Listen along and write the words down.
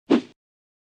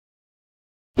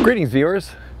Greetings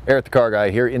viewers, Eric the Car Guy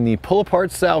here in the Pull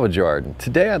Apart Salvage Yard.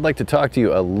 Today I'd like to talk to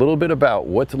you a little bit about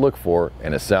what to look for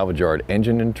in a salvage yard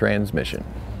engine and transmission.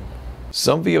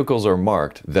 Some vehicles are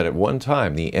marked that at one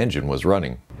time the engine was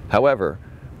running. However,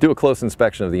 do a close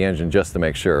inspection of the engine just to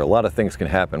make sure. A lot of things can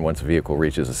happen once a vehicle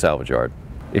reaches a salvage yard.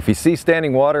 If you see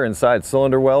standing water inside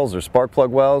cylinder wells or spark plug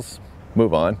wells,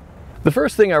 move on. The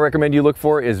first thing I recommend you look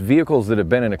for is vehicles that have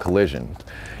been in a collision.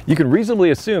 You can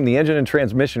reasonably assume the engine and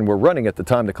transmission were running at the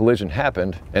time the collision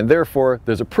happened, and therefore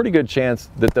there's a pretty good chance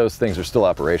that those things are still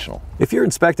operational. If you're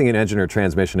inspecting an engine or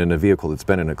transmission in a vehicle that's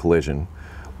been in a collision,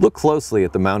 look closely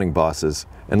at the mounting bosses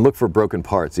and look for broken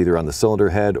parts either on the cylinder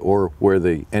head or where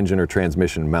the engine or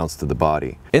transmission mounts to the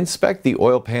body. Inspect the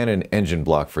oil pan and engine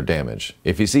block for damage.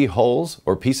 If you see holes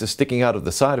or pieces sticking out of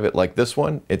the side of it like this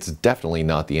one, it's definitely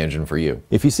not the engine for you.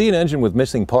 If you see an engine with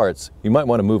missing parts, you might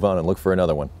want to move on and look for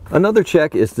another one. Another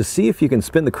check is to see if you can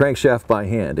spin the crankshaft by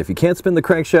hand. If you can't spin the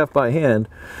crankshaft by hand,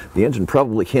 the engine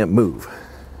probably can't move.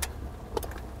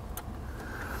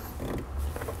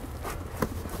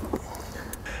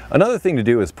 Another thing to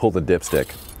do is pull the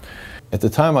dipstick. At the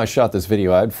time I shot this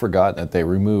video, I'd forgotten that they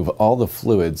remove all the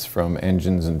fluids from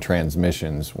engines and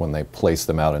transmissions when they place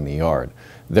them out in the yard.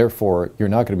 Therefore, you're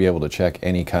not going to be able to check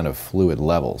any kind of fluid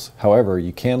levels. However,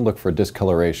 you can look for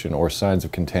discoloration or signs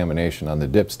of contamination on the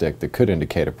dipstick that could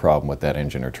indicate a problem with that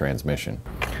engine or transmission.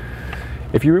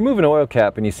 If you remove an oil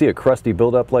cap and you see a crusty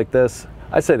buildup like this,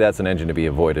 I'd say that's an engine to be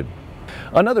avoided.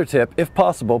 Another tip, if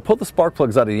possible, pull the spark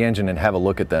plugs out of the engine and have a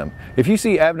look at them. If you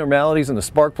see abnormalities in the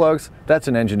spark plugs, that's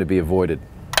an engine to be avoided.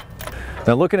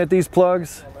 Now looking at these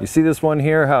plugs, you see this one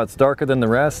here, how it's darker than the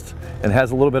rest and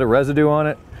has a little bit of residue on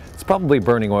it? It's probably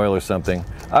burning oil or something.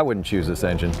 I wouldn't choose this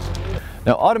engine.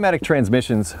 Now automatic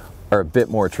transmissions are a bit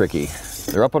more tricky.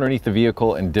 They're up underneath the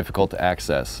vehicle and difficult to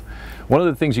access. One of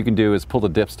the things you can do is pull the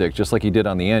dipstick just like you did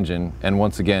on the engine and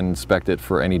once again inspect it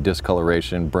for any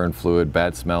discoloration, burn fluid,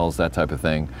 bad smells, that type of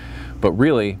thing. But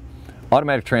really,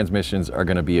 automatic transmissions are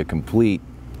going to be a complete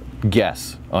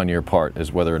guess on your part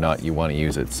as whether or not you want to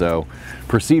use it. So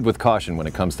proceed with caution when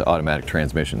it comes to automatic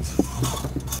transmissions.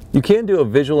 You can do a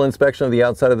visual inspection of the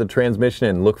outside of the transmission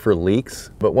and look for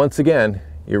leaks, but once again,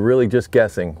 you're really just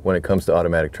guessing when it comes to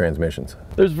automatic transmissions.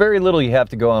 There's very little you have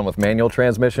to go on with manual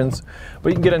transmissions, but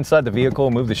you can get inside the vehicle,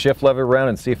 move the shift lever around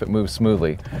and see if it moves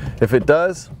smoothly. If it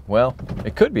does, well,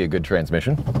 it could be a good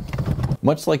transmission.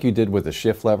 Much like you did with the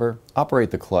shift lever, operate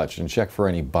the clutch and check for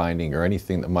any binding or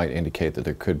anything that might indicate that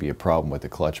there could be a problem with the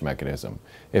clutch mechanism.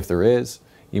 If there is,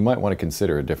 you might want to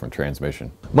consider a different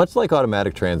transmission. Much like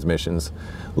automatic transmissions,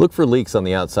 look for leaks on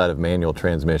the outside of manual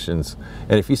transmissions,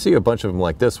 and if you see a bunch of them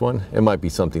like this one, it might be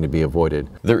something to be avoided.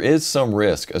 There is some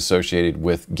risk associated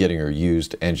with getting a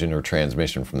used engine or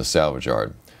transmission from the salvage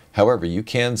yard. However, you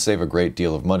can save a great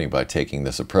deal of money by taking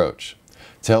this approach.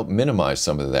 To help minimize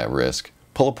some of that risk,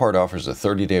 Pull Apart offers a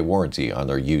 30-day warranty on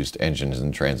their used engines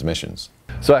and transmissions.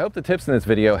 So I hope the tips in this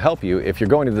video help you if you're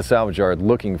going to the salvage yard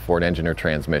looking for an engine or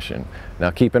transmission. Now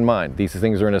keep in mind, these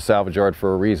things are in a salvage yard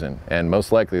for a reason, and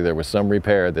most likely there was some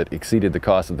repair that exceeded the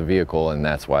cost of the vehicle and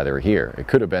that's why they're here. It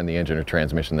could have been the engine or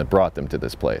transmission that brought them to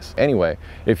this place. Anyway,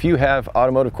 if you have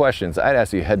automotive questions, I'd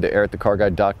ask you head to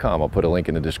EricTheCarGuy.com. I'll put a link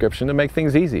in the description to make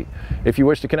things easy. If you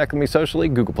wish to connect with me socially,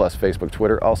 Google+, Facebook,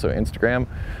 Twitter, also Instagram.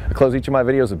 I close each of my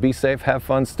videos with be safe, have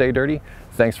fun, stay dirty.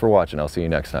 Thanks for watching. I'll see you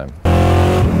next time.